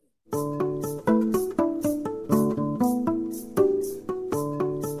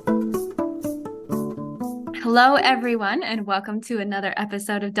Hello, everyone, and welcome to another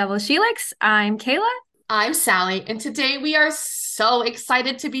episode of Double Sheelix. I'm Kayla. I'm Sally, and today we are so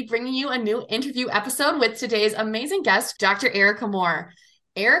excited to be bringing you a new interview episode with today's amazing guest, Dr. Erika Moore.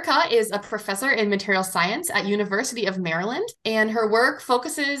 Erika is a professor in material science at University of Maryland, and her work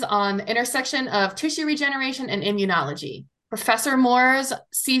focuses on the intersection of tissue regeneration and immunology. Professor Moore's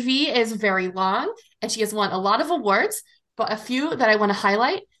CV is very long, and she has won a lot of awards, but a few that I want to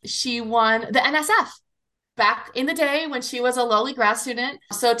highlight. She won the NSF back in the day when she was a lowly grad student.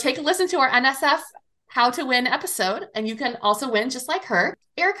 So take a listen to our NSF How to Win episode, and you can also win just like her.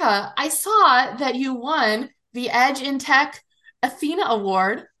 Erika, I saw that you won the Edge in Tech Athena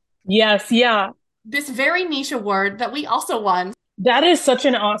Award, Yes, yeah. this very niche award that we also won. That is such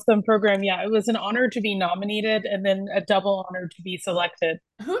an awesome program. Yeah, it was an honor to be nominated and then a double honor to be selected.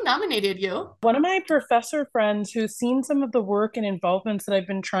 Who nominated you? One of my professor friends who's seen some of the work and involvements that I've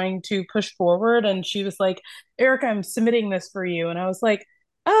been trying to push forward, and she was like, Erica, I'm submitting this for you. And I was like,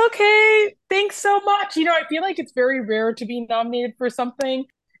 okay, thanks so much. I feel like it's very rare to be nominated for something.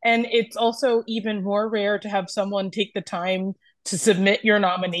 And it's also even more rare to have someone take the time to submit your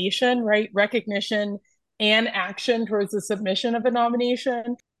nomination, right? Recognition and action towards the submission of a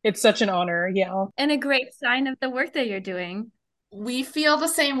nomination. It's such an honor. Yeah. And a great sign of the work that you're doing. We feel the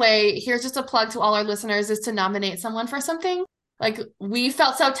same way. Here's just a plug to all our listeners is to nominate someone for something. Like we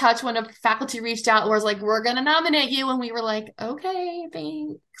felt so touched when a faculty reached out and was like, we're gonna nominate you. And we were like, okay,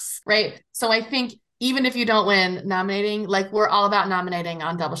 thanks. Right. So I think even if you don't win nominating, like we're all about nominating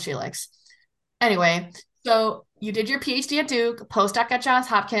on Double Helix. Anyway, so you did your PhD at Duke, postdoc at Johns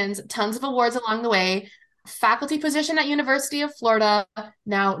Hopkins, tons of awards along the way, faculty position at University of Florida,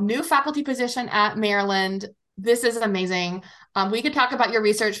 now new faculty position at Maryland. This is amazing. We could talk about your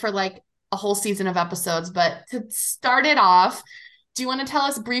research for like a whole season of episodes, but to start it off, do you want to tell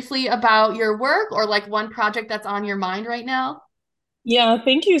us briefly about your work or like one project that's on your mind right now? Yeah,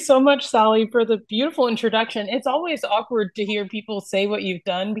 thank you so much, Sally, for the beautiful introduction. It's always awkward to hear people say what you've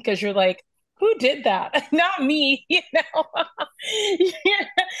done because you're like, who did that? Not me, Yeah.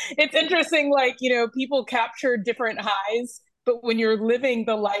 It's interesting, like, people capture different highs, but when you're living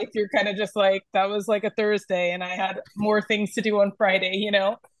the life, you're kind of just like, that was like a Thursday and I had more things to do on Friday.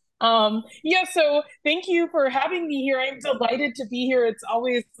 Yeah, so thank you for having me here. I'm delighted to be here. It's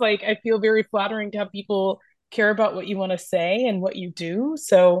always like I feel very flattering to have people care about what you want to say and what you do.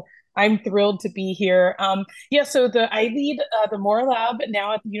 So I'm thrilled to be here. Yeah, so I lead the Moore Lab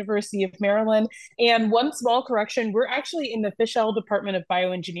now at the University of Maryland. And one small correction, we're actually in the Fischel Department of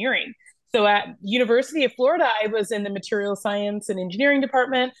Bioengineering. So at University of Florida, I was in the Material Science and Engineering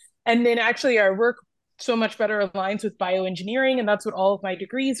Department. And then actually our work so much better aligns with bioengineering, and that's what all of my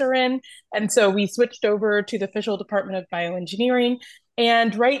degrees are in. And so we switched over to the Fischel Department of Bioengineering.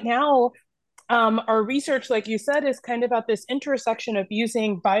 And right now, our research, like you said, is kind of at this intersection of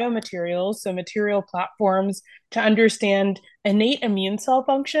using biomaterials, so material platforms, to understand innate immune cell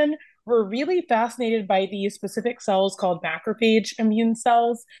function. We're really fascinated by these specific cells called macrophage immune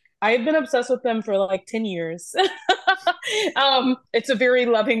cells. I've been obsessed with them for like 10 years. It's a very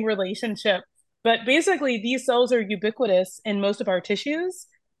loving relationship. But basically, these cells are ubiquitous in most of our tissues.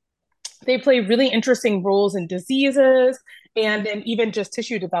 They play really interesting roles in diseases and in even just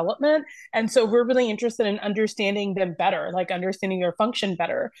tissue development. And so we're really interested in understanding them better, like understanding their function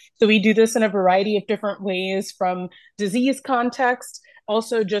better. So we do this in a variety of different ways from disease context,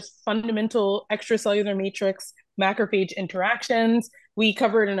 also just fundamental extracellular matrix macrophage interactions. We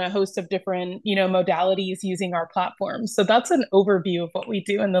cover it in a host of different, modalities using our platforms. So that's an overview of what we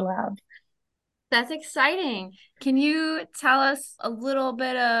do in the lab. That's exciting. Can you tell us a little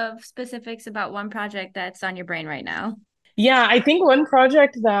bit of specifics about one project that's on your brain right now? Yeah, I think one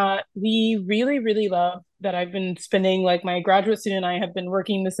project that we really, really love that I've been spending, like my graduate student and I have been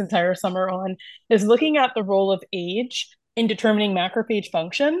working this entire summer on, is looking at the role of age in determining macrophage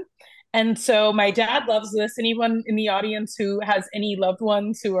function. And so my dad loves this. Anyone in the audience who has any loved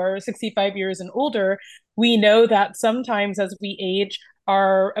ones who are 65 years and older, we know that sometimes as we age,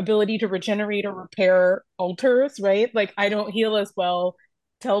 our ability to regenerate or repair alters, right? Like I don't heal as well,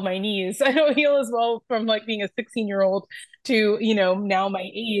 tell my knees. I don't heal as well from like being a 16-year-old to, now my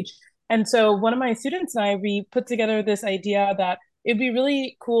age. And so one of my students and I, we put together this idea that it'd be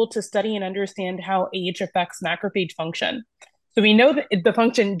really cool to study and understand how age affects macrophage function. So we know that the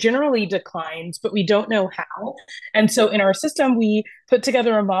function generally declines, but we don't know how. And so in our system, we put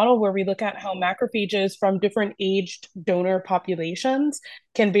together a model where we look at how macrophages from different aged donor populations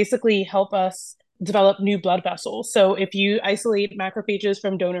can basically help us develop new blood vessels. So if you isolate macrophages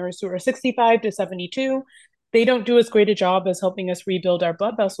from donors who are 65 to 72, they don't do as great a job as helping us rebuild our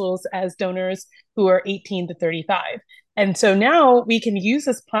blood vessels as donors who are 18 to 35. And so now we can use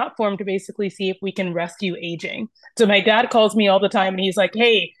this platform to basically see if we can rescue aging. So my dad calls me all the time and he's like,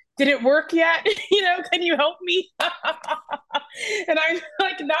 hey, did it work yet? Can you help me? And I'm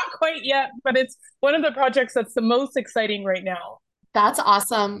like, not quite yet, but it's one of the projects that's the most exciting right now. That's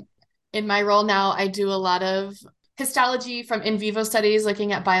awesome. In my role now, I do a lot of histology from in vivo studies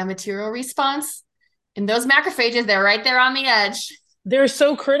looking at biomaterial response. And those macrophages, they're right there on the edge. They're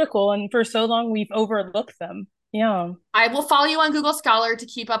so critical, and for so long we've overlooked them. Yeah. I will follow you on Google Scholar to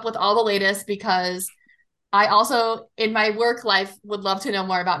keep up with all the latest because I also, in my work life, would love to know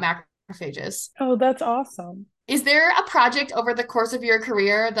more about macrophages. Oh, that's awesome. Is there a project over the course of your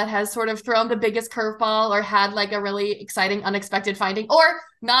career that has sort of thrown the biggest curveball or had like a really exciting, unexpected finding or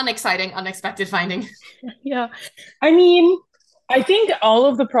non-exciting, unexpected finding? Yeah. I mean, I think all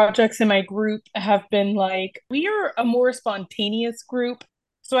of the projects in my group have been like, we are a more spontaneous group.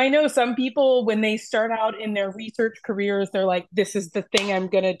 So I know some people, when they start out in their research careers, they're like, this is the thing I'm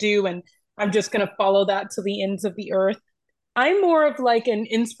going to do, and I'm just going to follow that to the ends of the earth. I'm more of like an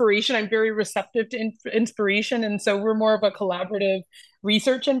inspiration. I'm very receptive to inspiration. And so we're more of a collaborative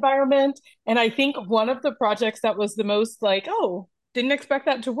research environment. And I think one of the projects that was the most like, oh, didn't expect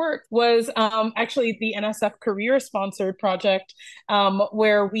that to work was actually the NSF career sponsored project,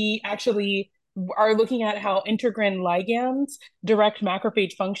 where we actually are looking at how integrin ligands direct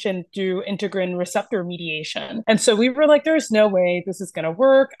macrophage function through integrin receptor mediation. And so we were like, there's no way this is going to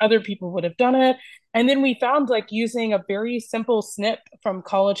work. Other people would have done it. And then we found, like, using a very simple SNP from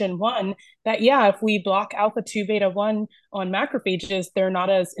collagen 1, that, yeah, if we block alpha 2 beta 1 on macrophages, they're not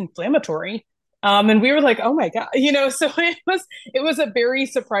as inflammatory. And we were like, oh my God, so it was a very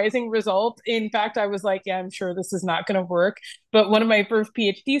surprising result. In fact, I was like, yeah, I'm sure this is not going to work. But one of my first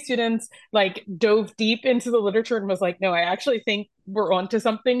PhD students like dove deep into the literature and was like, no, I actually think we're onto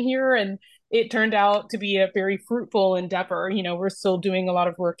something here. And it turned out to be a very fruitful endeavor. We're still doing a lot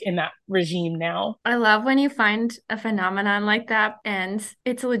of work in that regime now. I love when you find a phenomenon like that and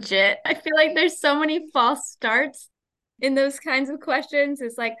it's legit. I feel like there's so many false starts in those kinds of questions.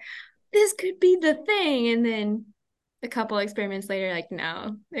 It's like, this could be the thing. And then a couple experiments later, like,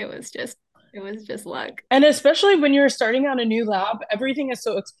 no, it was just luck. And especially when you're starting out a new lab, everything is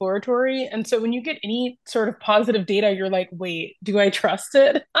so exploratory. And so when you get any sort of positive data, you're like, wait, do I trust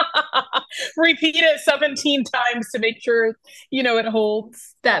it? Repeat it 17 times to make sure, it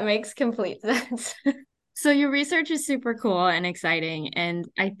holds. That makes complete sense. So your research is super cool and exciting. And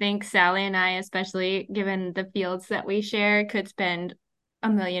I think Sally and I, especially given the fields that we share, could spend a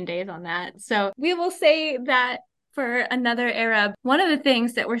million days on that. So we will say that for another era. One of the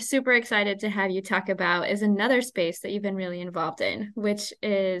things that we're super excited to have you talk about is another space that you've been really involved in, which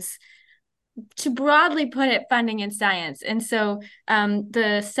is, to broadly put it, funding in science. And so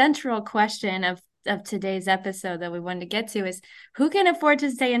the central question of today's episode that we wanted to get to is, who can afford to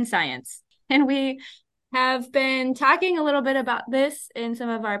stay in science? And we have been talking a little bit about this in some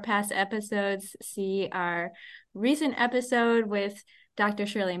of our past episodes. See our recent episode with Dr.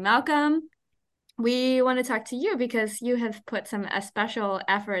 Shirley Malcolm. We want to talk to you because you have put some special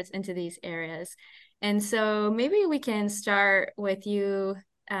efforts into these areas. And so maybe we can start with you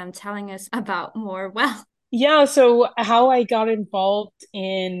telling us about more. Well, yeah, so how I got involved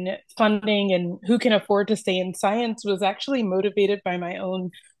in funding and who can afford to stay in science was actually motivated by my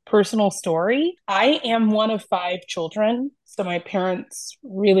own personal story. I am one of 5 children. So my parents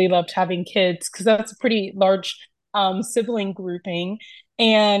really loved having kids because that's a pretty large sibling grouping.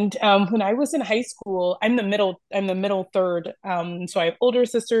 And when I was in high school, I'm the middle third. So I have older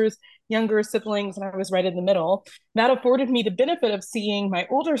sisters, younger siblings, and I was right in the middle. That afforded me the benefit of seeing my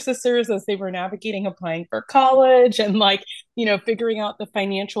older sisters as they were navigating applying for college and figuring out the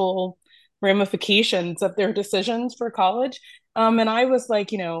financial ramifications of their decisions for college. And I was like,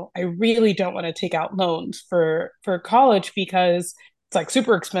 I really don't want to take out loans for college because it's like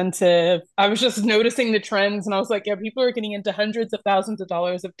super expensive. I was just noticing the trends and I was like, yeah, people are getting into hundreds of thousands of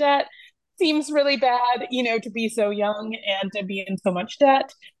dollars of debt. Seems really bad, to be so young and to be in so much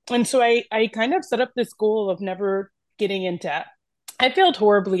debt. And so I kind of set up this goal of never getting in debt. I failed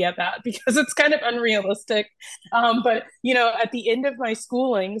horribly at that because it's kind of unrealistic. But, at the end of my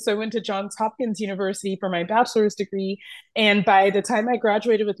schooling, so I went to Johns Hopkins University for my bachelor's degree. And by the time I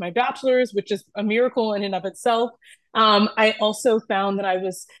graduated with my bachelor's, which is a miracle in and of itself, I also found that I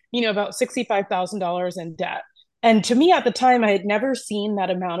was, about $65,000 in debt. And to me at the time, I had never seen that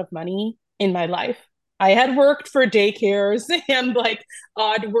amount of money in my life. I had worked for daycares and like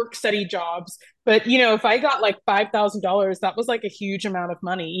odd work study jobs. But, if I got like $5,000, that was like a huge amount of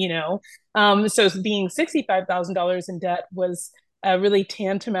money. So being $65,000 in debt was a really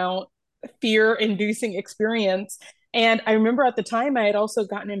tantamount fear-inducing experience. And I remember at the time I had also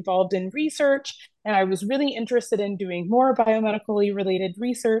gotten involved in research and I was really interested in doing more biomedically related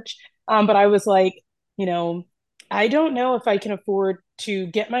research. But I was like, you know, I don't know if I can afford to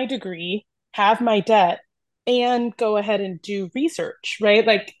get my degree, have my debt, and go ahead and do research, right?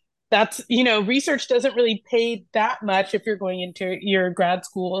 Like research doesn't really pay that much if you're going into your grad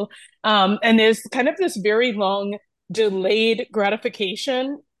school. And there's kind of this very long delayed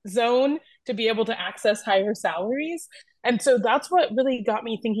gratification zone to be able to access higher salaries. And so that's what really got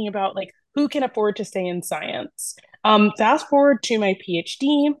me thinking about like who can afford to stay in science. Fast forward to my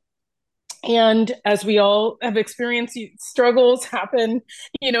PhD. And as we all have experienced, struggles happen,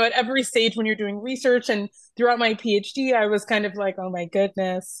 at every stage when you're doing research. And throughout my PhD, I was kind of like, oh my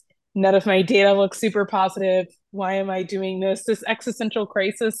goodness, none of my data looks super positive. Why am I doing this? This existential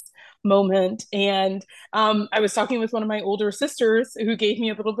crisis moment. And I was talking with one of my older sisters who gave me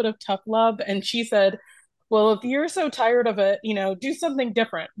a little bit of tough love. And she said, well, if you're so tired of it, do something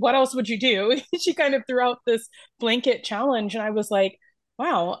different. What else would you do? She kind of threw out this blanket challenge. And I was like,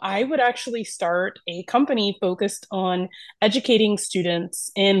 wow, I would actually start a company focused on educating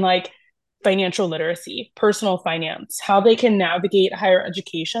students in like financial literacy, personal finance, how they can navigate higher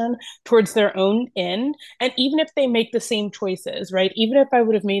education towards their own end. And even if they make the same choices, right? Even if I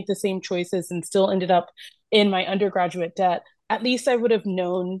would have made the same choices and still ended up in my undergraduate debt, at least I would have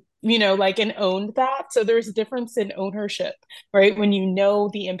known, like and owned that. So there's a difference in ownership, right? When you know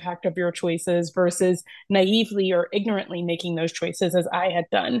the impact of your choices versus naively or ignorantly making those choices as I had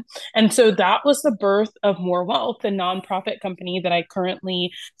done. And so that was the birth of More Wealth, the nonprofit company that I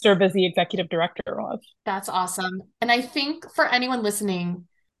currently serve as the executive director of. That's awesome. And I think for anyone listening,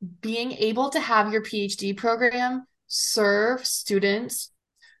 being able to have your PhD program serve students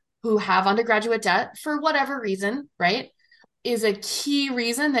who have undergraduate debt for whatever reason, right, is a key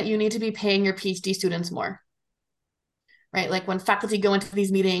reason that you need to be paying your PhD students more. Right? Like when faculty go into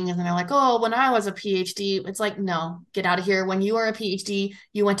these meetings and they're like, oh, when I was a PhD, it's like, no, get out of here. When you are a PhD,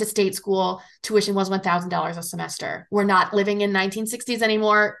 you went to state school, tuition was $1,000 a semester. We're not living in 1960s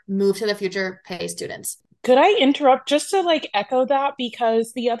anymore. Move to the future, pay students. Could I interrupt just to like echo that?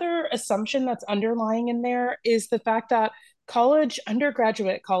 Because the other assumption that's underlying in there is the fact that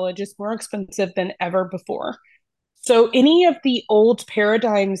undergraduate college is more expensive than ever before. So any of the old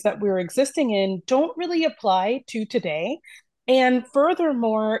paradigms that we're existing in don't really apply to today. And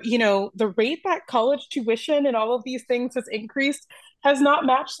furthermore, the rate that college tuition and all of these things has increased has not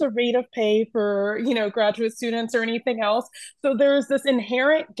matched the rate of pay for, graduate students or anything else. So there's this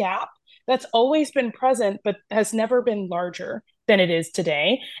inherent gap that's always been present, but has never been larger than it is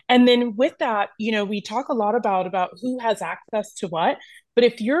today. And then with that, we talk a lot about who has access to what. But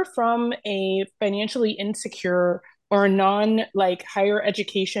if you're from a financially insecure or non like higher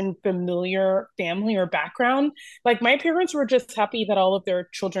education familiar family or background, like my parents were just happy that all of their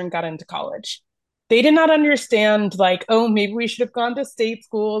children got into college. They did not understand like, oh, maybe we should have gone to state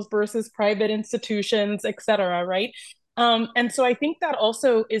schools versus private institutions, et cetera, right? And so I think that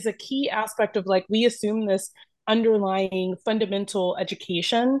also is a key aspect of like we assume this underlying fundamental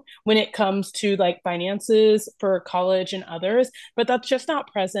education when it comes to like finances for college and others, but that's just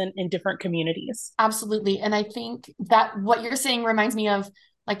not present in different communities. Absolutely. And I think that what you're saying reminds me of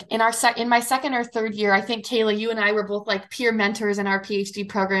like in my second or third year, I think Kayla, you and I were both like peer mentors in our PhD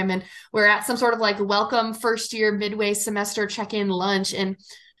program, and we're at some sort of like welcome first year midway semester check-in lunch, and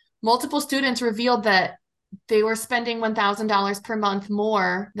multiple students revealed that they were spending $1,000 per month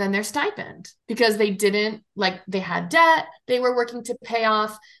more than their stipend because they had debt they were working to pay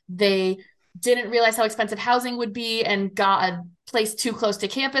off. They didn't realize how expensive housing would be and got a place too close to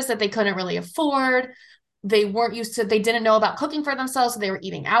campus that they couldn't really afford. They didn't know about cooking for themselves. So they were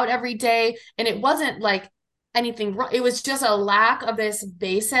eating out every day. And it wasn't like anything wrong. It was just a lack of this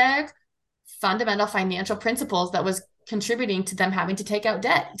basic fundamental financial principles that was contributing to them having to take out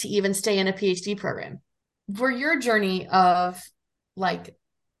debt to even stay in a PhD program. For your journey of like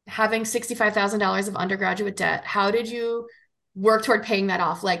having $65,000 of undergraduate debt, how did you work toward paying that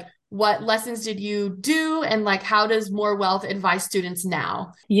off? Like what lessons did you do? And like, how does More Wealth advise students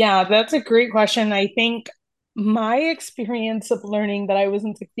now? Yeah, that's a great question. I think my experience of learning that I was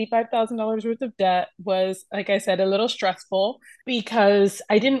in $65,000 worth of debt was, like I said, a little stressful because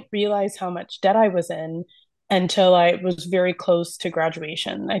I didn't realize how much debt I was in until I was very close to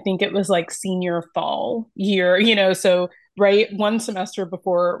graduation. I think it was like senior fall year, so right one semester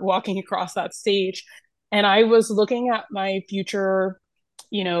before walking across that stage. And I was looking at my future,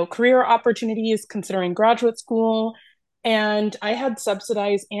 career opportunities, considering graduate school. And I had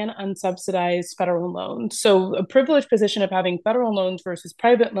subsidized and unsubsidized federal loans. So a privileged position of having federal loans versus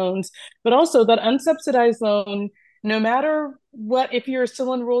private loans, but also that unsubsidized loan, no matter what, if you're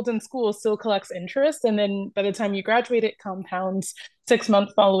still enrolled in school, still collects interest. And then by the time you graduate, it compounds 6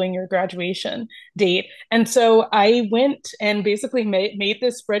 months following your graduation date. And so I went and basically made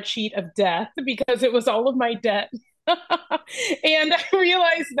this spreadsheet of debt because it was all of my debt. And I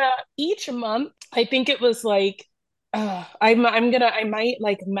realized that each month, I think it was like, I might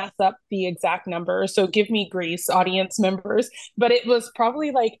like mess up the exact number, so give me grace, audience members. But it was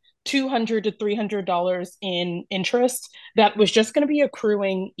probably like $200 to $300 in interest that was just going to be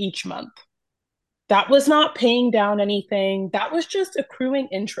accruing each month. That was not paying down anything. That was just accruing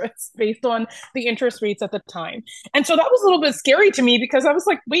interest based on the interest rates at the time. And so that was a little bit scary to me because I was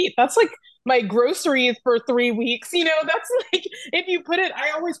like, wait, that's like my groceries for 3 weeks. That's like, if you put it,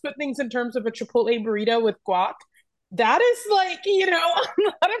 I always put things in terms of a Chipotle burrito with guac. That is like, a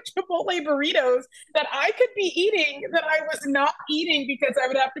lot of Chipotle burritos that I could be eating that I was not eating because I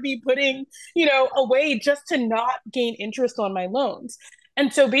would have to be putting, away just to not gain interest on my loans.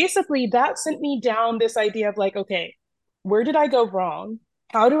 And so basically that sent me down this idea of like, okay, where did I go wrong?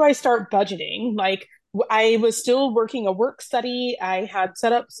 How do I start budgeting? Like, I was still working a work study. I had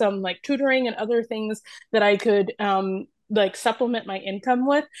set up some like tutoring and other things that I could like supplement my income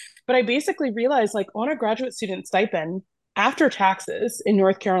with. But I basically realized like on a graduate student stipend after taxes in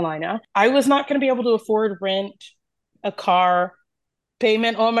North Carolina, I was not going to be able to afford rent, a car,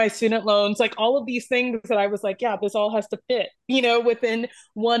 payment on my student loans, like all of these things that I was like, yeah, this all has to fit, within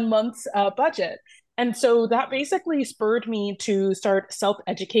 1 month's budget. And so that basically spurred me to start self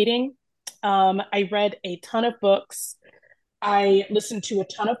educating. I read a ton of books. I listened to a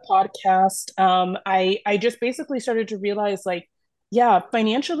ton of podcasts. I just basically started to realize like, yeah,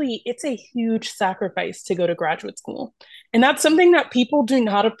 financially, it's a huge sacrifice to go to graduate school. And that's something that people do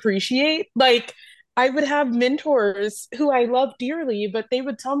not appreciate. Like, I would have mentors who I love dearly, but they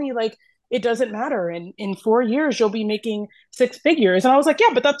would tell me, like, it doesn't matter. In 4 years, you'll be making 6 figures. And I was like, yeah,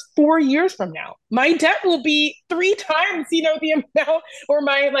 but that's 4 years from now. My debt will be three times, the amount, or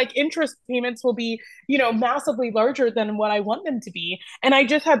my like interest payments will be, massively larger than what I want them to be. And I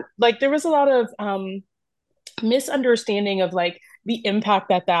just had like, there was a lot of misunderstanding of like the impact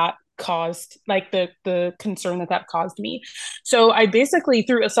that caused, like the concern that caused me. So I basically,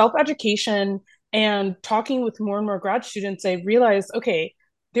 through a self education and talking with more and more grad students, I realized, okay,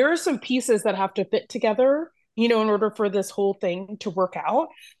 there are some pieces that have to fit together, in order for this whole thing to work out.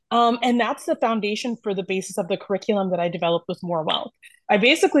 And that's the foundation for the basis of the curriculum that I developed with More Wealth. I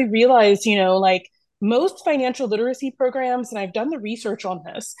basically realized, like most financial literacy programs, and I've done the research on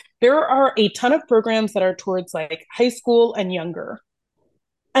this, there are a ton of programs that are towards like high school and younger.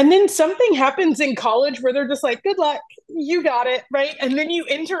 And then something happens in college where they're just like, good luck, you got it, right? And then you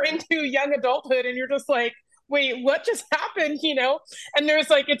enter into young adulthood and you're just like, wait, what just happened, And there's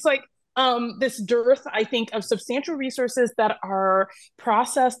like, it's like this dearth, I think, of substantial resources that are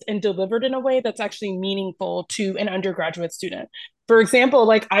processed and delivered in a way that's actually meaningful to an undergraduate student. For example,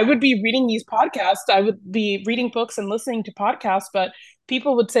 like I would be reading these podcasts, I would be reading books and listening to podcasts, but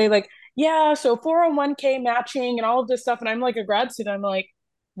people would say like, yeah, so 401k matching and all of this stuff. And I'm like a grad student, I'm like,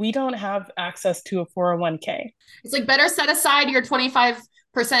 we don't have access to a 401k. It's like better set aside your 25%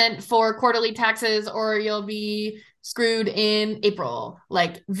 for quarterly taxes or you'll be screwed in April.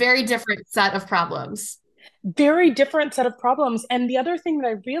 Like very different set of problems. Very different set of problems. And the other thing that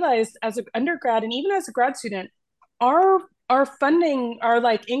I realized as an undergrad and even as a grad student, our funding, our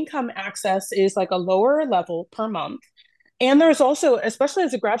like income access is like a lower level per month. And there's also, especially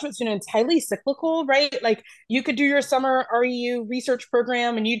as a graduate student, it's highly cyclical, right? Like you could do your summer REU research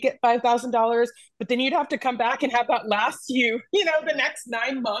program and you'd get $5,000, but then you'd have to come back and have that last you, the next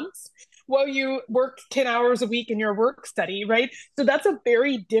 9 months while you work 10 hours a week in your work study, right? So that's a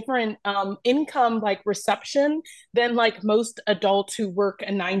very different income like reception than like most adults who work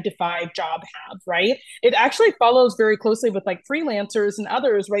a 9 to 5 job have, right? It actually follows very closely with like freelancers and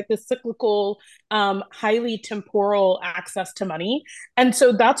others, right? This cyclical, highly temporal access to money. And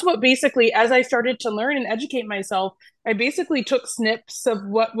so that's what basically, as I started to learn and educate myself, I basically took snips of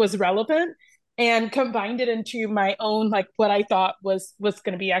what was relevant and combined it into my own, like what I thought was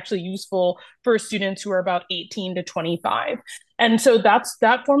going to be actually useful for students who are about 18 to 25. And so that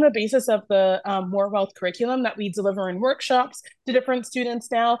formed the basis of the More Wealth curriculum that we deliver in workshops to different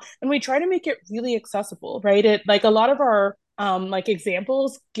students now. And we try to make it really accessible, right? It like a lot of our like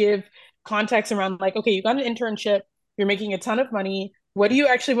examples give context around like, okay, you got an internship, you're making a ton of money, what do you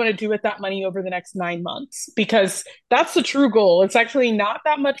actually want to do with that money over the next 9 months? Because that's the true goal. It's actually not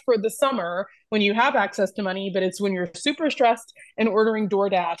that much for the summer when you have access to money, but it's when you're super stressed and ordering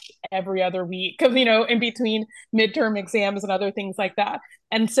DoorDash every other week, because, in between midterm exams and other things like that.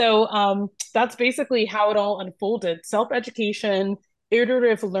 And so that's basically how it all unfolded: self education,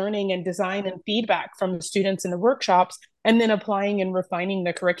 iterative learning, and design and feedback from the students in the workshops, and then applying and refining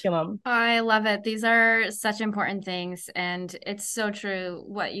the curriculum. I love it. These are such important things. And it's so true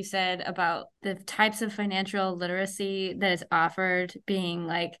what you said about the types of financial literacy that is offered being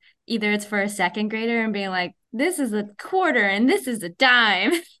like either it's for a second grader and being like, this is a quarter and this is a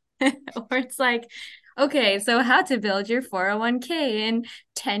dime. Or it's like, okay, so how to build your 401k in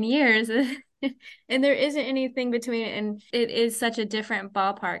 10 years. And there isn't anything between it. And it is such a different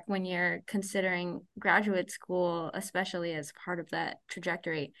ballpark when you're considering graduate school, especially as part of that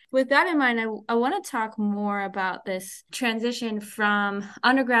trajectory. With that in mind, I want to talk more about this transition from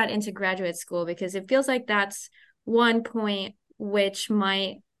undergrad into graduate school, because it feels like that's one point which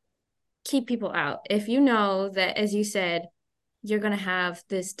might keep people out. If you know that, as you said, you're going to have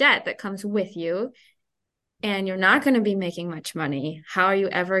this debt that comes with you, and you're not going to be making much money, how are you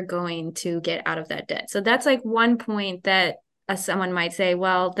ever going to get out of that debt? So that's like one point that someone might say,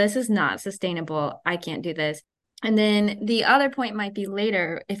 well, this is not sustainable. I can't do this. And then the other point might be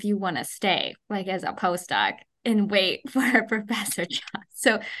later if you want to stay, like as a postdoc and wait for a professor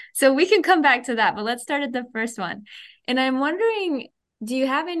job. So we can come back to that, but let's start at the first one. And I'm wondering, do you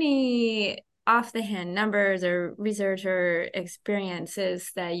have any off the hand numbers or research or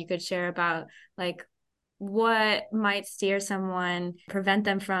experiences that you could share about like what might steer someone, prevent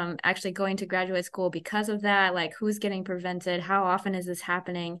them from actually going to graduate school because of that? Like, who's getting prevented? How often is this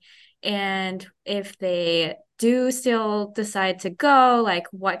happening? And if they do still decide to go, like,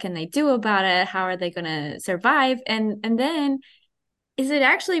 what can they do about it? How are they going to survive? And then, is it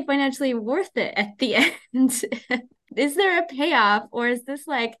actually financially worth it at the end? Is there a payoff, or is this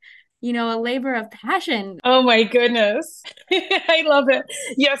like, a labor of passion? Oh my goodness. I love it.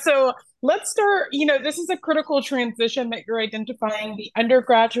 Yeah, so let's start. This is a critical transition that you're identifying: the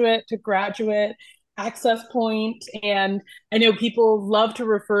undergraduate to graduate access point. And I know people love to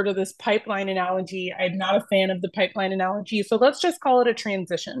refer to this pipeline analogy. I'm not a fan of the pipeline analogy. So let's just call it a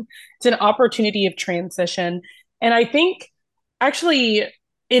transition. It's an opportunity of transition. And I think actually,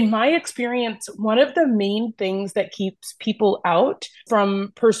 in my experience, one of the main things that keeps people out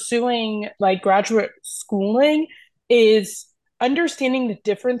from pursuing like graduate schooling is understanding the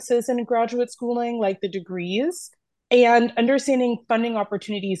differences in graduate schooling, like the degrees, and understanding funding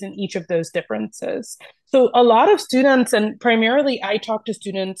opportunities in each of those differences. So, a lot of students, and primarily I talk to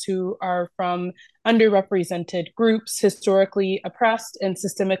students who are from underrepresented groups, historically oppressed and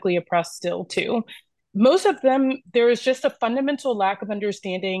systemically oppressed still, too. Most of them, there is just a fundamental lack of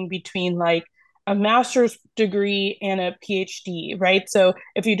understanding between like a master's degree and a PhD, right? So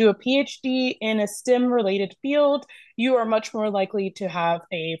if you do a PhD in a STEM related field, you are much more likely to have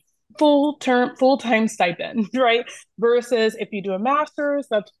a full-time stipend, right? Versus if you do a master's,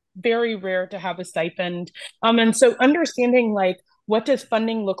 that's very rare to have a stipend. And so understanding like what does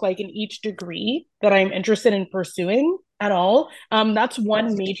funding look like in each degree that I'm interested in pursuing at all, that's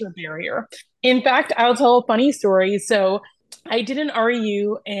one major barrier. In fact, I'll tell a funny story. So I did an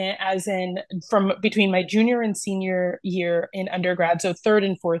REU as in from between my junior and senior year in undergrad, so third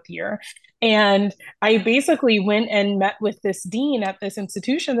and fourth year. And I basically went and met with this dean at this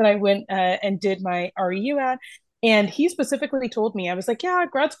institution that I went and did my REU at. And he specifically told me, I was like, yeah,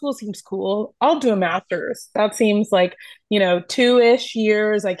 grad school seems cool. I'll do a master's. That seems like, 2-ish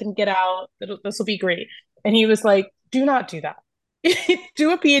years. I can get out. This will be great. And he was like, do not do that.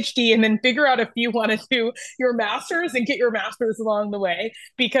 Do a PhD and then figure out if you want to do your master's and get your master's along the way.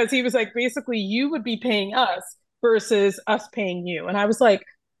 Because he was like, basically, you would be paying us versus us paying you. And I was like,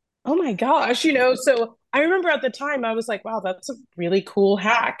 oh my gosh, so I remember at the time I was like, wow, that's a really cool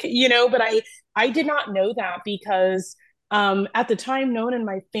hack, but I did not know that because at the time, no one in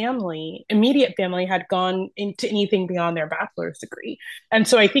my family, immediate family, had gone into anything beyond their bachelor's degree. And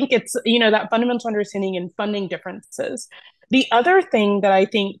so I think it's, that fundamental understanding and funding differences. The other thing that I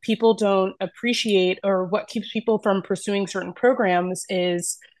think people don't appreciate, or what keeps people from pursuing certain programs,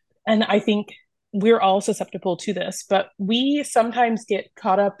 is, and I think we're all susceptible to this, but we sometimes get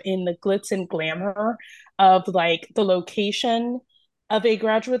caught up in the glitz and glamour of like the location of a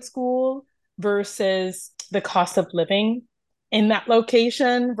graduate school versus the cost of living in that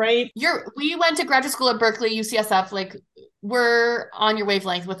location, right? We went to graduate school at Berkeley, UCSF. Like, we're on your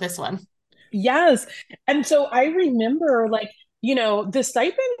wavelength with this one. Yes. And so I remember like the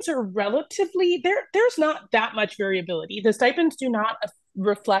stipends are relatively there's not that much variability. The stipends do not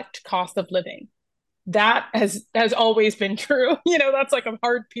reflect cost of living. That has always been true. That's like a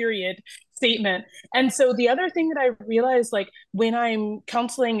hard period statement. And so the other thing that I realized, like when I'm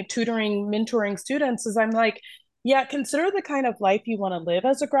counseling, tutoring, mentoring students, is I'm like, yeah, consider the kind of life you want to live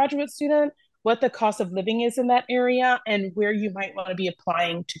as a graduate student, what the cost of living is in that area, and where you might want to be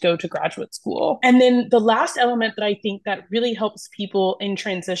applying to go to graduate school. And then the last element that I think that really helps people in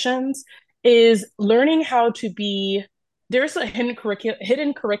transitions is learning how to be there's a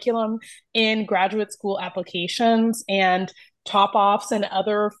hidden curriculum in graduate school applications and top offs and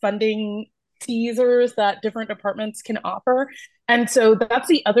other funding teasers that different departments can offer. And so that's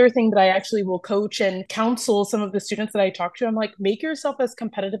the other thing that I actually will coach and counsel some of the students that I talk to. I'm like, make yourself as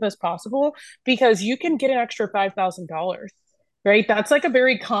competitive as possible because you can get an extra $5,000. Right. That's like a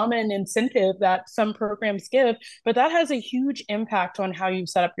very common incentive that some programs give, but that has a huge impact on how you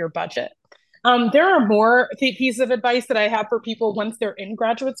set up your budget. There are more pieces of advice that I have for people once they're in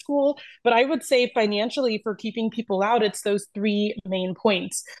graduate school, but I would say financially for keeping people out, it's those three main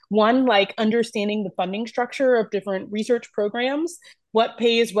points. One, like understanding the funding structure of different research programs, what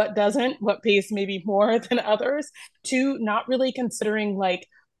pays, what doesn't, what pays maybe more than others. Two, not really considering like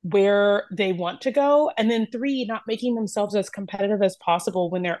where they want to go. And then three, not making themselves as competitive as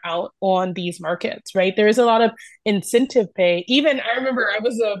possible when they're out on these markets, right? There's a lot of incentive pay. Even I remember I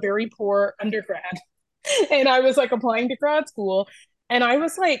was a very poor undergrad and I was like applying to grad school and I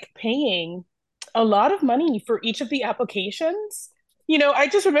was like paying a lot of money for each of the applications. I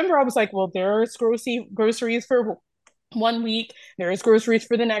just remember I was like, well, there's groceries for 1 week, there's groceries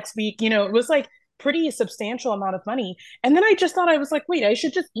for the next week. It was like pretty substantial amount of money. And then I just thought I was like, wait, I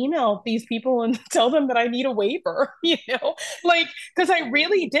should just email these people and tell them that I need a waiver, like, because I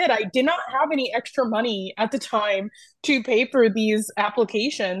really did. I did not have any extra money at the time to pay for these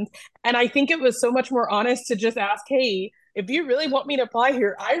applications. And I think it was so much more honest to just ask, hey, if you really want me to apply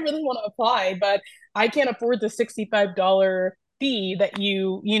here, I really want to apply, but I can't afford the $65 fee that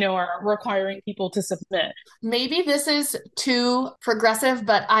you are requiring people to submit. Maybe this is too progressive,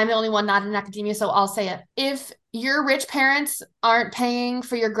 but I'm the only one not in academia, so I'll say it. If your rich parents aren't paying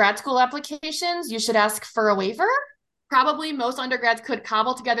for your grad school applications, you should ask for a waiver. Probably most undergrads could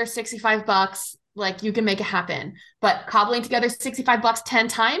cobble together $65, like you can make it happen. But cobbling together $65 10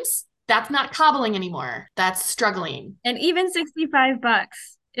 times, that's not cobbling anymore. That's struggling. And even $65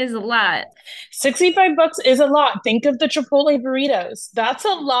 is a lot. $65 is a lot. Think of the Chipotle burritos. That's a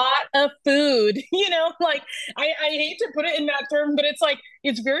lot of food. Like I hate to put it in that term, but it's like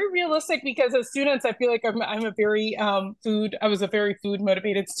it's very realistic because as students, I feel like I'm a very I was a very food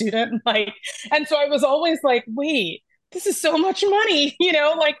motivated student. Like, and so I was always like, wait, this is so much money,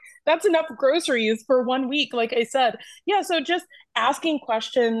 like that's enough groceries for 1 week, like I said. Yeah, so just asking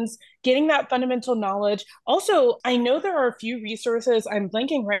questions, getting that fundamental knowledge. Also, I know there are a few resources, I'm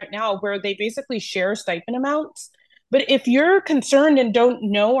blanking right now, where they basically share stipend amounts. But if you're concerned and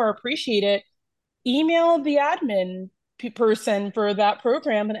don't know or appreciate it, email the admin person for that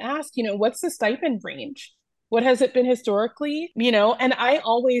program and ask, what's the stipend range? What has it been historically? And I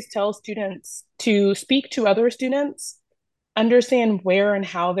always tell students to speak to other students, understand where and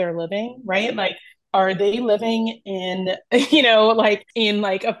how they're living, right? Like, are they living in, like in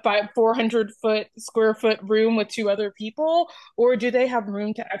like a 400 square foot room with two other people? Or do they have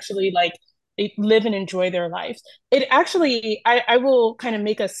room to actually like live and enjoy their lives? It actually, I will kind of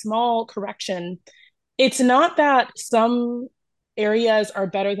make a small correction. It's not that some areas are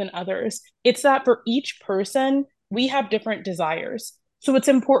better than others. It's that for each person, we have different desires. So it's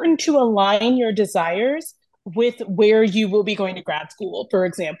important to align your desires with where you will be going to grad school, for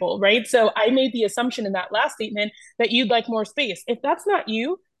example, right? So I made the assumption in that last statement that you'd like more space. If that's not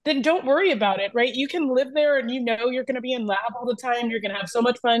you, then don't worry about it, right? You can live there and you're going to be in lab all the time. You're going to have so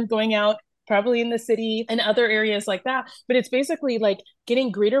much fun going out, probably in the city and other areas like that. But it's basically like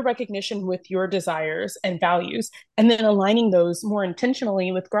getting greater recognition with your desires and values and then aligning those more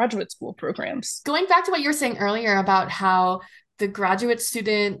intentionally with graduate school programs. Going back to what you were saying earlier about how the graduate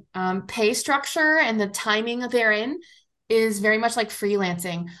student pay structure and the timing therein is very much like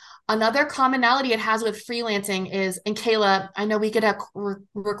freelancing. Another commonality it has with freelancing is, and Kayla, I know we could have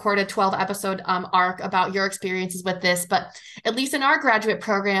recorded 12 episode arc about your experiences with this, but at least in our graduate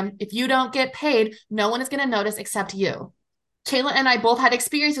program, if you don't get paid, no one is going to notice except you. Kayla and I both had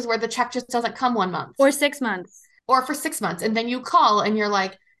experiences where the check just doesn't come 1 month. Or 6 months. Or for 6 months. And then you call and you're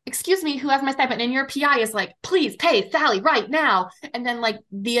like, excuse me, who has my stipend? And your PI is like, please pay Sally right now. And then like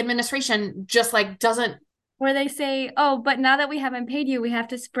the administration just like doesn't Or they say, oh, but now that we haven't paid you, we have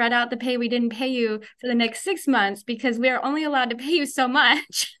to spread out the pay we didn't pay you for the next 6 months because we are only allowed to pay you so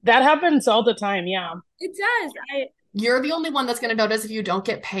much. That happens all the time. Yeah. It does. You're the only one that's going to notice if you don't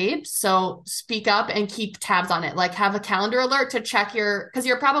get paid. So speak up and keep tabs on it. Like have a calendar alert to check because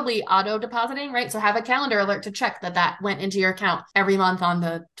you're probably auto depositing, right? So have a calendar alert to check that that went into your account every month on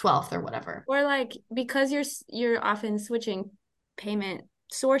the 12th or whatever. Or like because you're often switching payment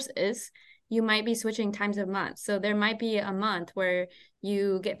sources, you might be switching times of month. So there might be a month where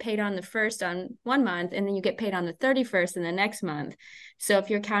you get paid on the first on one month and then you get paid on the 31st in the next month. So if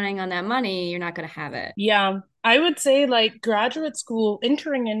you're counting on that money, you're not going to have it. Yeah. I would say like graduate school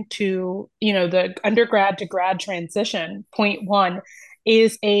entering into, the undergrad to grad transition, point one,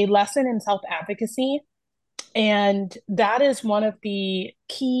 is a lesson in self-advocacy. And that is one of the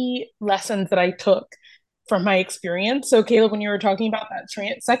key lessons that I took from my experience. So, Caleb, when you were talking about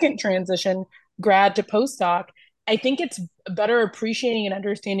that second transition, grad to postdoc, I think it's better appreciating and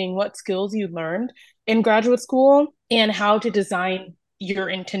understanding what skills you learned in graduate school and how to design your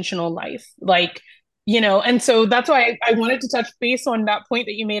intentional life. Like, and so that's why I wanted to touch base on that point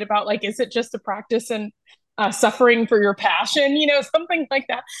that you made about like, is it just a practice and suffering for your passion, something like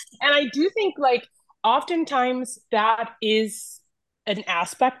that. And I do think like, oftentimes that is an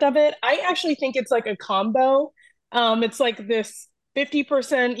aspect of it. I actually think it's like a combo. It's like this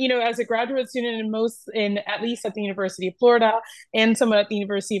 50%, as a graduate student in at least at the University of Florida and someone at the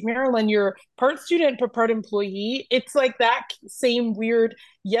University of Maryland, you're part student, part employee. It's like that same weird,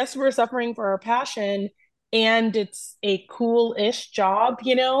 yes, we're suffering for our passion and it's a cool-ish job,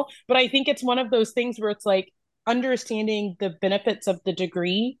 but I think it's one of those things where it's like understanding the benefits of the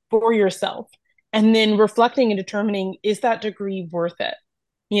degree for yourself and then reflecting and determining, is that degree worth it?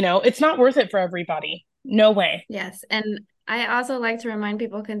 It's not worth it for everybody. No way. Yes. And I also like to remind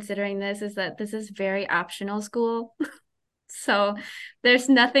people considering this is that this is very optional school. So there's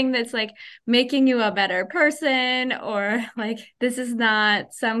nothing that's like making you a better person or like this is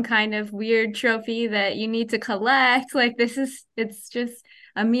not some kind of weird trophy that you need to collect. Like it's just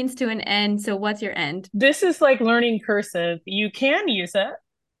a means to an end. So what's your end? This is like learning cursive. You can use it.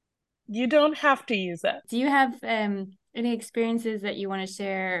 You don't have to use it. Do you have any experiences that you want to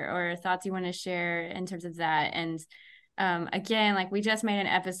share or thoughts you want to share in terms of that? And again, like we just made an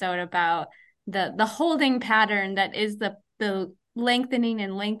episode about the holding pattern that is the lengthening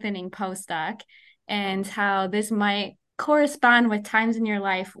and lengthening postdoc and how this might correspond with times in your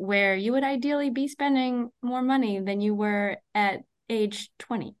life where you would ideally be spending more money than you were at age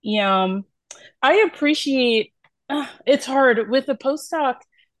 20. Yeah. I appreciate it's hard with the postdoc.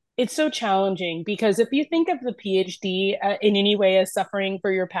 It's so challenging because if you think of the PhD in any way as suffering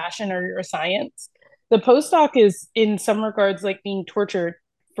for your passion or your science, the postdoc is in some regards like being tortured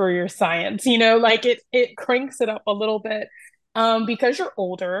for your science, like it cranks it up a little bit because you're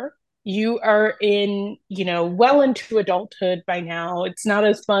older. You are well into adulthood by now. It's not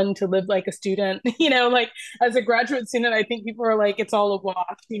as fun to live like a student, like as a graduate student, I think people are like, it's all a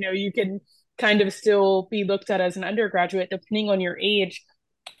wash, you can kind of still be looked at as an undergraduate depending on your age.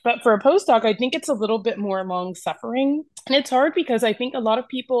 But for a postdoc, I think it's a little bit more long suffering. And it's hard because I think a lot of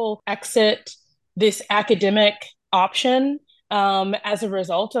people exit this academic option as a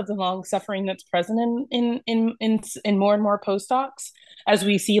result of the long suffering that's present in more and more postdocs, as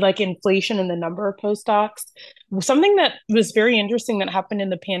we see like inflation in the number of postdocs. Something that was very interesting that happened in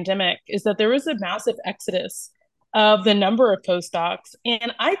the pandemic is that there was a massive exodus of the number of postdocs.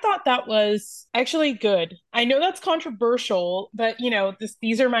 And I thought that was actually good. I know that's controversial, but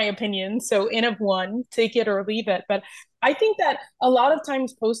these are my opinions. So N of one, take it or leave it. But I think that a lot of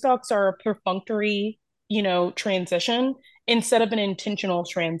times postdocs are a perfunctory, transition instead of an intentional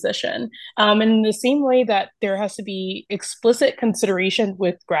transition. And in the same way that there has to be explicit consideration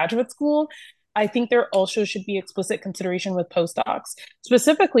with graduate school, I think there also should be explicit consideration with postdocs,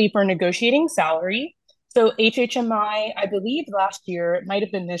 specifically for negotiating salary. So HHMI, I believe last year, it might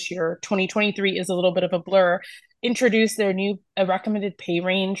have been this year, 2023 is a little bit of a blur, introduced their new recommended pay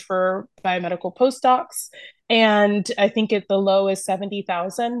range for biomedical postdocs. And I think at the low is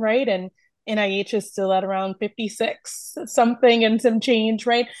 70,000, right? And NIH is still at around 56 something and some change,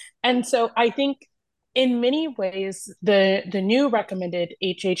 right? And so I think in many ways, the new recommended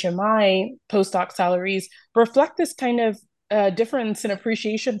HHMI postdoc salaries reflect this kind of difference in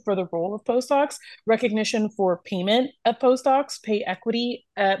appreciation for the role of postdocs, recognition for payment of postdocs, pay equity,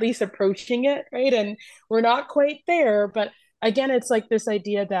 at least approaching it, right? And we're not quite there, but again, it's like this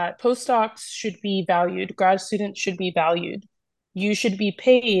idea that postdocs should be valued, grad students should be valued. You should be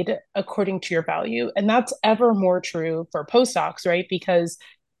paid according to your value. And that's ever more true for postdocs, right? Because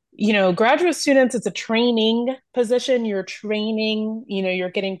graduate students, it's a training position. You're training, you're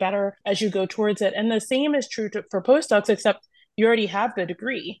getting better as you go towards it. And the same is true for postdocs, except you already have the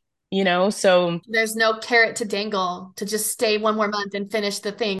degree. So There's no carrot to dangle to just stay one more month and finish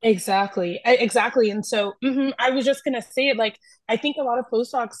the thing. exactly. And so I was just going to say, like, I think a lot of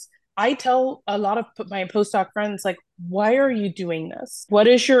postdocs, I tell a lot of my postdoc friends, like, why are you doing this? What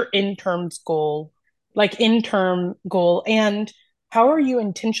is your interim goal? And how are you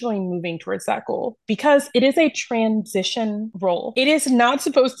intentionally moving towards that goal? Because it is a transition role. It is not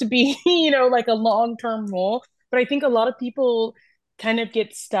supposed to be, like a long-term role. But I think a lot of people kind of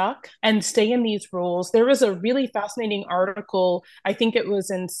get stuck and stay in these roles. There was a really fascinating article, I think it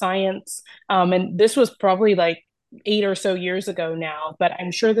was in Science, and this was probably like 8 or so years ago now, but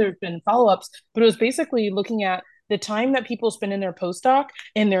I'm sure there have been follow-ups. But it was basically looking at the time that people spend in their postdoc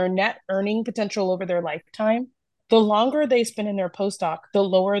and their net earning potential over their lifetime. The longer they spend in their postdoc, the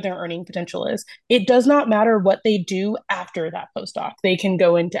lower their earning potential is. It does not matter what they do after that postdoc. They can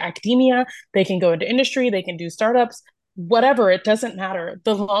go into academia, they can go into industry, they can do startups, whatever, it doesn't matter.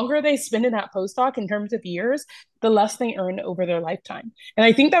 The longer they spend in that postdoc in terms of years, the less they earn over their lifetime. And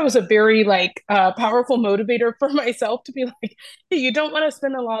I think that was a very powerful motivator for myself to be like, hey, you don't want to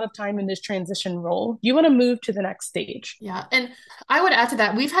spend a lot of time in this transition role. You want to move to the next stage. Yeah. And I would add to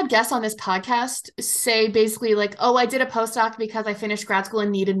that, we've had guests on this podcast say basically like, oh, I did a postdoc because I finished grad school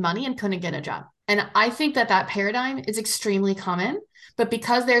and needed money and couldn't get a job. And I think that paradigm is extremely common. But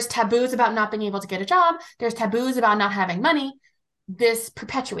because there's taboos about not being able to get a job, there's taboos about not having money, this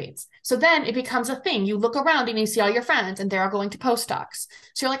perpetuates. So then it becomes a thing. You look around and you see all your friends and they're all going to postdocs.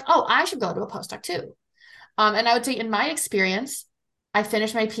 So you're like, oh, I should go to a postdoc too. And I would say in my experience, I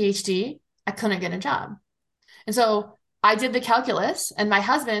finished my PhD, I couldn't get a job. And so I did the calculus, and my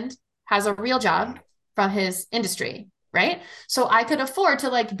husband has a real job from his industry, right? So I could afford to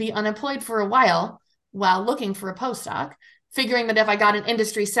like be unemployed for a while looking for a postdoc, figuring that if I got an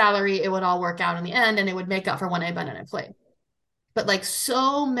industry salary, it would all work out in the end and it would make up for when I'd been unemployed. But like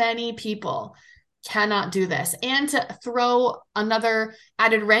so many people cannot do this. And to throw another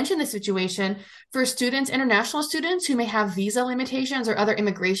added wrench in the situation for students, international students who may have visa limitations or other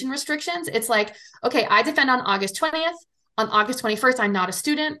immigration restrictions, it's like, okay, I defend on August 20th. On August 21st, I'm not a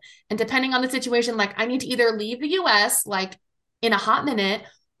student. And depending on the situation, like I need to either leave the US like in a hot minute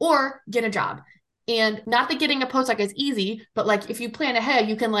or get a job. And not that getting a postdoc is easy, but like if you plan ahead,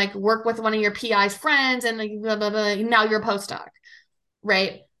 you can like work with one of your PI's friends and like blah, blah, blah, now you're a postdoc,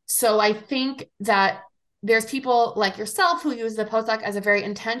 right? So I think that there's people like yourself who use the postdoc as a very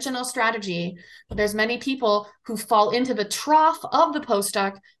intentional strategy, but there's many people who fall into the trough of the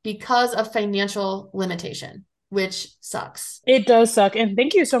postdoc because of financial limitation, which sucks. It does suck. And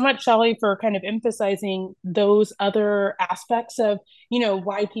thank you so much, Shelly, for kind of emphasizing those other aspects of,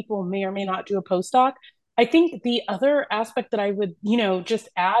 why people may or may not do a postdoc. I think the other aspect that I would, just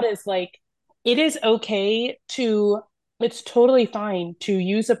add is like, it is okay it's totally fine to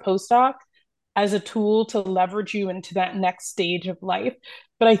use a postdoc as a tool to leverage you into that next stage of life.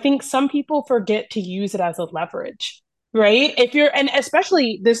 But I think some people forget to use it as a leverage, right? And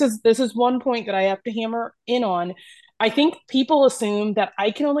especially this is one point that I have to hammer in on. I think people assume that I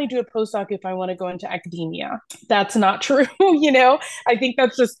can only do a postdoc if I want to go into academia. That's not true, I think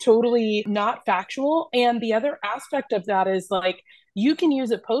that's just totally not factual. And the other aspect of that is like you can use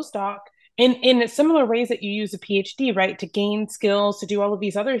a postdoc in similar ways that you use a PhD, right? To gain skills, to do all of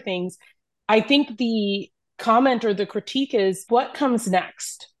these other things. I think the comment or the critique is what comes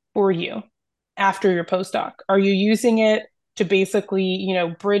next for you after your postdoc? Are you using it to basically,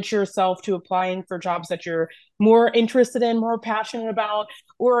 bridge yourself to applying for jobs that you're more interested in, more passionate about,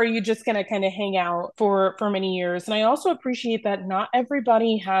 or are you just going to kind of hang out for many years? And I also appreciate that not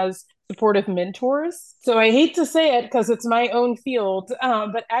everybody has supportive mentors. So I hate to say it because it's my own field,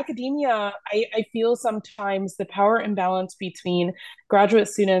 but academia, I feel sometimes the power imbalance between graduate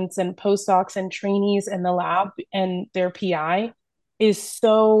students and postdocs and trainees in the lab and their PI is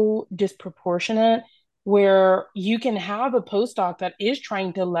so disproportionate, where you can have a postdoc that is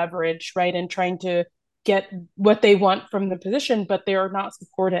trying to leverage, right, and trying to get what they want from the position, but they are not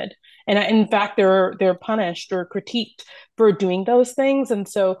supported. And in fact, they're punished or critiqued for doing those things. And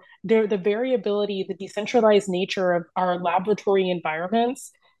so the variability, the decentralized nature of our laboratory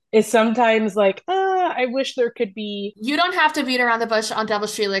environments is sometimes like, I wish there could be. You don't have to beat around the bush on double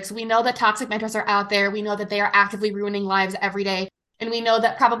helix. We know that toxic mentors are out there. We know that they are actively ruining lives every day. And we know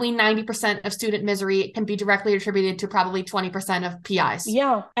that probably 90% of student misery can be directly attributed to probably 20% of PIs.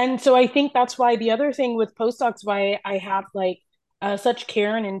 Yeah. And so I think that's why the other thing with postdocs, why I have such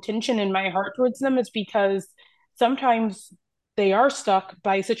care and intention in my heart towards them, is because sometimes they are stuck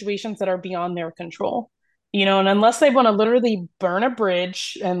by situations that are beyond their control. And unless they want to literally burn a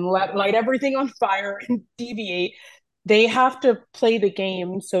bridge and light everything on fire and deviate, they have to play the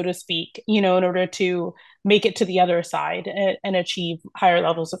game, so to speak, in order to make it to the other side and achieve higher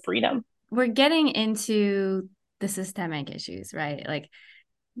levels of freedom. We're getting into the systemic issues, right? Like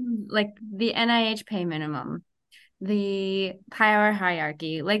the NIH pay minimum, the power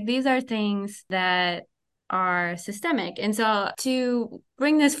hierarchy. Like these are things that are systemic. And so to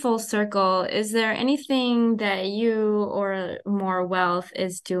bring this full circle, is there anything that you or More Wealth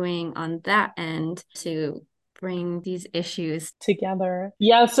is doing on that end to bring these issues together?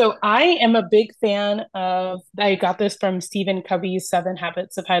 Yeah, so I am a big fan of, I got this from Stephen Covey's 7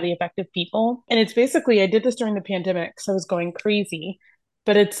 Habits of Highly Effective People. And it's basically, I did this during the pandemic, so I was going crazy.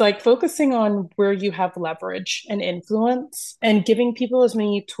 But it's like focusing on where you have leverage and influence and giving people as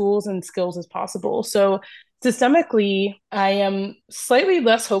many tools and skills as possible. So systemically, I am slightly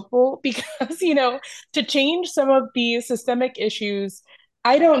less hopeful because, to change some of these systemic issues,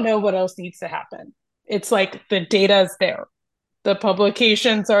 I don't know what else needs to happen. It's like the data is there. The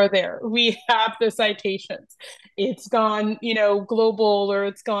publications are there. We have the citations. It's gone, global, or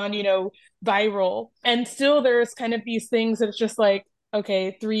it's gone, viral. And still there's kind of these things that's just like,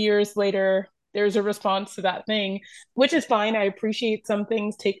 okay, 3 years later, there's a response to that thing, which is fine. I appreciate some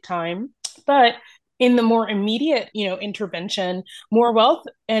things take time. But in the more immediate, intervention, More Wealth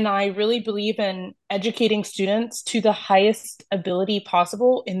and I really believe in educating students to the highest ability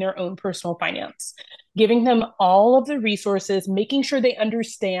possible in their own personal finance, giving them all of the resources, making sure they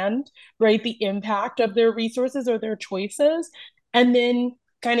understand, right, the impact of their resources or their choices, and then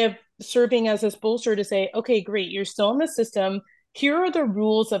kind of serving as this bolster to say, okay, great, you're still in the system. Here are the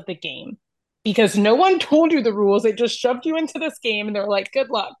rules of the game. Because no one told you the rules. They just shoved you into this game and they're like, good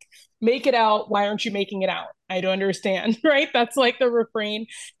luck. Make it out. Why aren't you making it out? I don't understand, right? That's like the refrain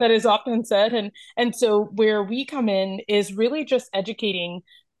that is often said. And so where we come in is really just educating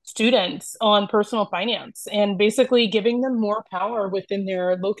students on personal finance and basically giving them more power within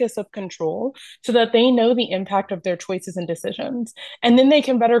their locus of control so that they know the impact of their choices and decisions. And then they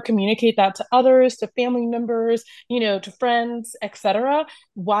can better communicate that to others, to family members, to friends, etc.,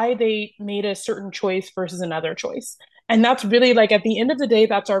 why they made a certain choice versus another choice. And that's really like at the end of the day,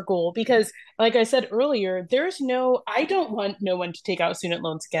 that's our goal. Because, like I said earlier, I don't want no one to take out student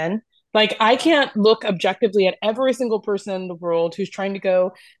loans again. Like, I can't look objectively at every single person in the world who's trying to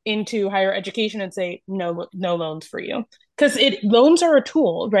go into higher education and say, no, no loans for you. Because loans are a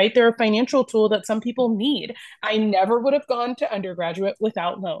tool, right? They're a financial tool that some people need. I never would have gone to undergraduate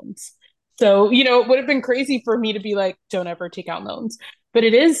without loans. So, it would have been crazy for me to be like, don't ever take out loans. But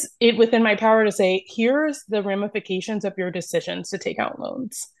it is within my power to say, here's the ramifications of your decisions to take out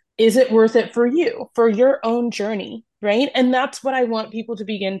loans. Is it worth it for you, for your own journey? Right. And that's what I want people to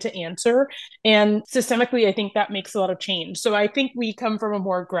begin to answer. And systemically, I think that makes a lot of change. So I think we come from a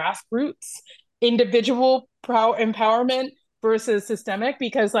more grassroots, individual empowerment versus systemic,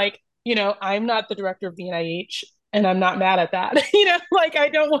 because, like, I'm not the director of the NIH. And I'm not mad at that. Like, I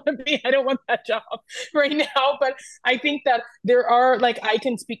don't want that job right now. But I think that there are, like, I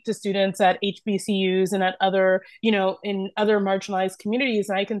can speak to students at HBCUs and at other, in other marginalized communities.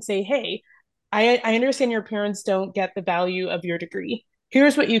 And I can say, hey, I understand your parents don't get the value of your degree.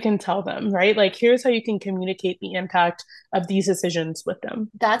 Here's what you can tell them, right? Like, here's how you can communicate the impact of these decisions with them.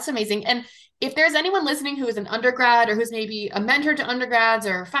 That's amazing. And if there's anyone listening who is an undergrad or who's maybe a mentor to undergrads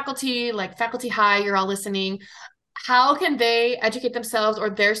or faculty, like Faculty High, you're all listening, how can they educate themselves or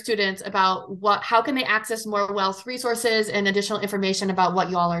their students about how can they access More Wealth resources and additional information about what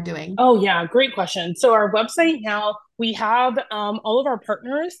you all are doing? Oh, yeah, great question. So our website now, we have all of our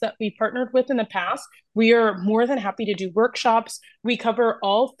partners that we partnered with in the past. We are more than happy to do workshops. We cover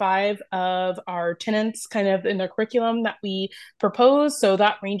all 5 of our tenets kind of in the curriculum that we propose. So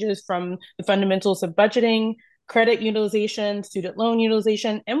that ranges from the fundamentals of budgeting, credit utilization, student loan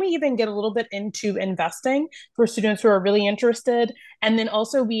utilization, and we even get a little bit into investing for students who are really interested. And then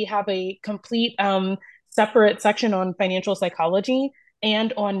also we have a complete separate section on financial psychology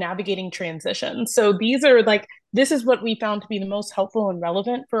and on navigating transition. So this is what we found to be the most helpful and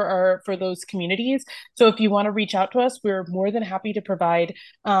relevant for those communities. So if you want to reach out to us, we're more than happy to provide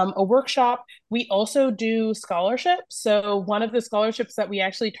a workshop. We also do scholarships. So one of the scholarships that we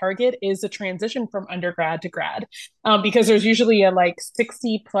actually target is a transition from undergrad to grad, because there's usually a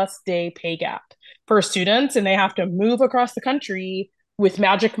 60+ day pay gap for students, and they have to move across the country with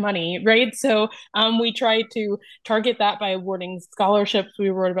magic money, right? So we try to target that by awarding scholarships. We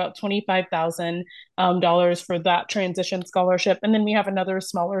award about $25,000 for that transition scholarship. And then we have another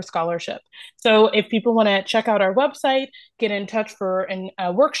smaller scholarship. So if people want to check out our website, get in touch for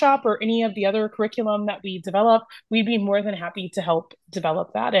a workshop or any of the other curriculum that we develop, we'd be more than happy to help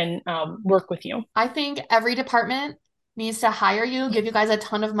develop that and work with you. I think every department needs to hire you, give you guys a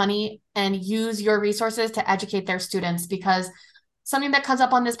ton of money, and use your resources to educate their students, because something that comes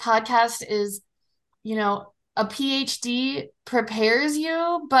up on this podcast is, a PhD prepares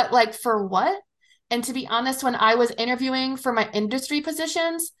you, but like for what? And to be honest, when I was interviewing for my industry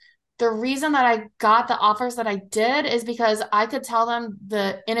positions, the reason that I got the offers that I did is because I could tell them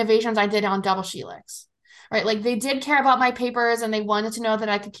the innovations I did on double helix, right? Like they did care about my papers and they wanted to know that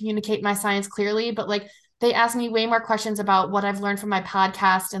I could communicate my science clearly, but like they asked me way more questions about what I've learned from my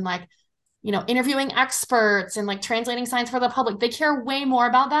podcast and like, interviewing experts and like translating science for the public. They care way more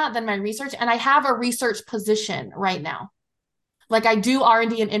about that than my research. And I have a research position right now. Like I do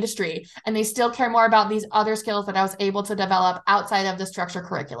R&D in industry, and they still care more about these other skills that I was able to develop outside of the structure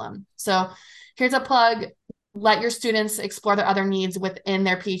curriculum. So here's a plug. Let your students explore their other needs within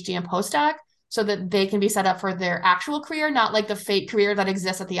their PhD and postdoc so that they can be set up for their actual career, not like the fake career that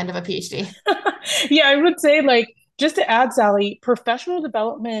exists at the end of a PhD. Yeah, I would say, like, just to add, Sally, professional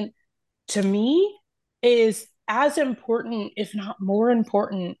development to me is as important, if not more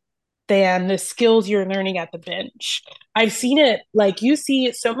important, than the skills you're learning at the bench. I've seen it, like you see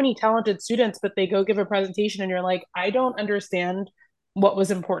so many talented students, but they go give a presentation and you're like, I don't understand what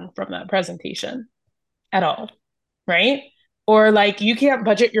was important from that presentation at all, right? Or like you can't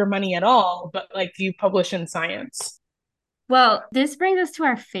budget your money at all, but like you publish in science. Well, this brings us to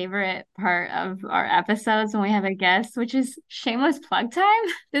our favorite part of our episodes when we have a guest, which is shameless plug time.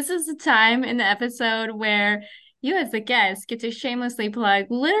 This is the time in the episode where you, as the guest, get to shamelessly plug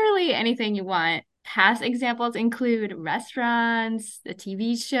literally anything you want. Past examples include restaurants, the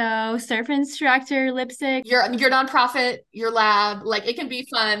TV show, surf instructor, lipstick. Your nonprofit, your lab, like it can be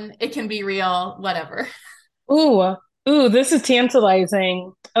fun, it can be real, whatever. Ooh, ooh, this is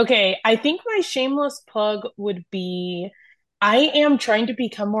tantalizing. Okay, I think my shameless plug would be I am trying to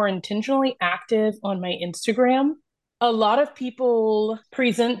become more intentionally active on my Instagram. A lot of people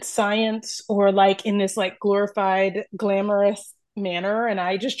present science or like in this like glorified, glamorous manner, and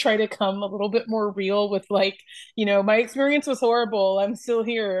I just try to come a little bit more real with like, my experience was horrible. I'm still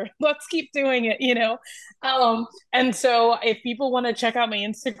here. Let's keep doing it. And so if people want to check out my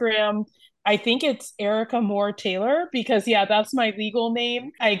Instagram, I think it's Erika Moore Taylor because yeah, that's my legal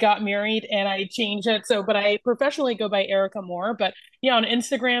name. I got married and I changed it. So, but I professionally go by Erika Moore. But yeah, on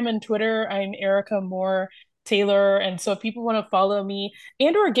Instagram and Twitter, I'm Erika Moore Taylor. And so if people want to follow me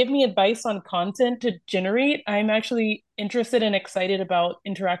and or give me advice on content to generate, I'm actually interested and excited about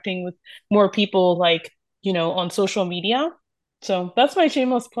interacting with more people like, on social media. So that's my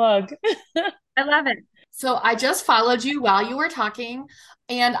shameless plug. I love it. So I just followed you while you were talking.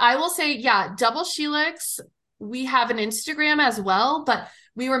 And I will say, yeah, Double Helix, we have an Instagram as well, but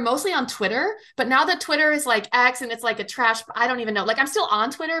we were mostly on Twitter. But now that Twitter is like X and it's like a trash, I don't even know. Like I'm still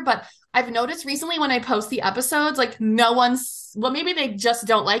on Twitter, but I've noticed recently when I post the episodes, like no one's, well, maybe they just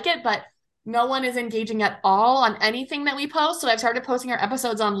don't like it, but no one is engaging at all on anything that we post. So I've started posting our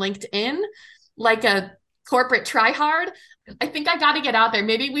episodes on LinkedIn, like a corporate try hard. I think I got to get out there.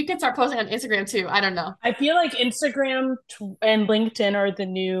 Maybe we can start posting on Instagram too. I don't know. I feel like Instagram and LinkedIn are the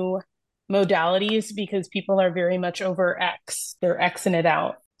new modalities because people are very much over X. They're Xing it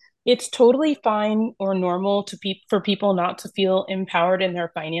out. It's totally fine or normal for people not to feel empowered in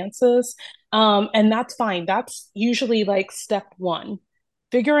their finances. And that's fine. That's usually like step one,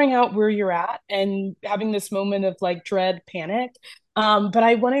 figuring out where you're at and having this moment of like dread, panic. But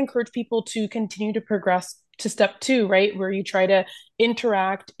I want to encourage people to continue to progress to step two, right? Where you try to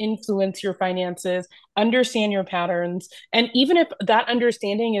interact, influence your finances, understand your patterns. And even if that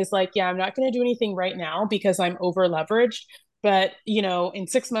understanding is like, yeah, I'm not going to do anything right now because I'm over leveraged. But, in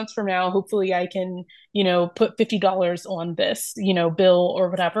 6 months from now, hopefully I can, put $50 on this, bill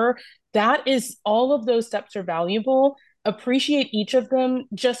or whatever. That is all of those steps are valuable. Appreciate each of them.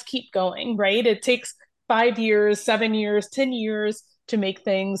 Just keep going, right? It takes 5 years, 7 years, 10 years to make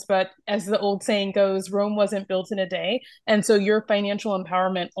things. But as the old saying goes, Rome wasn't built in a day. And so your financial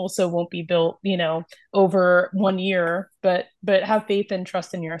empowerment also won't be built, over one year, but have faith and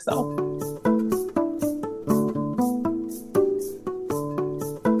trust in yourself.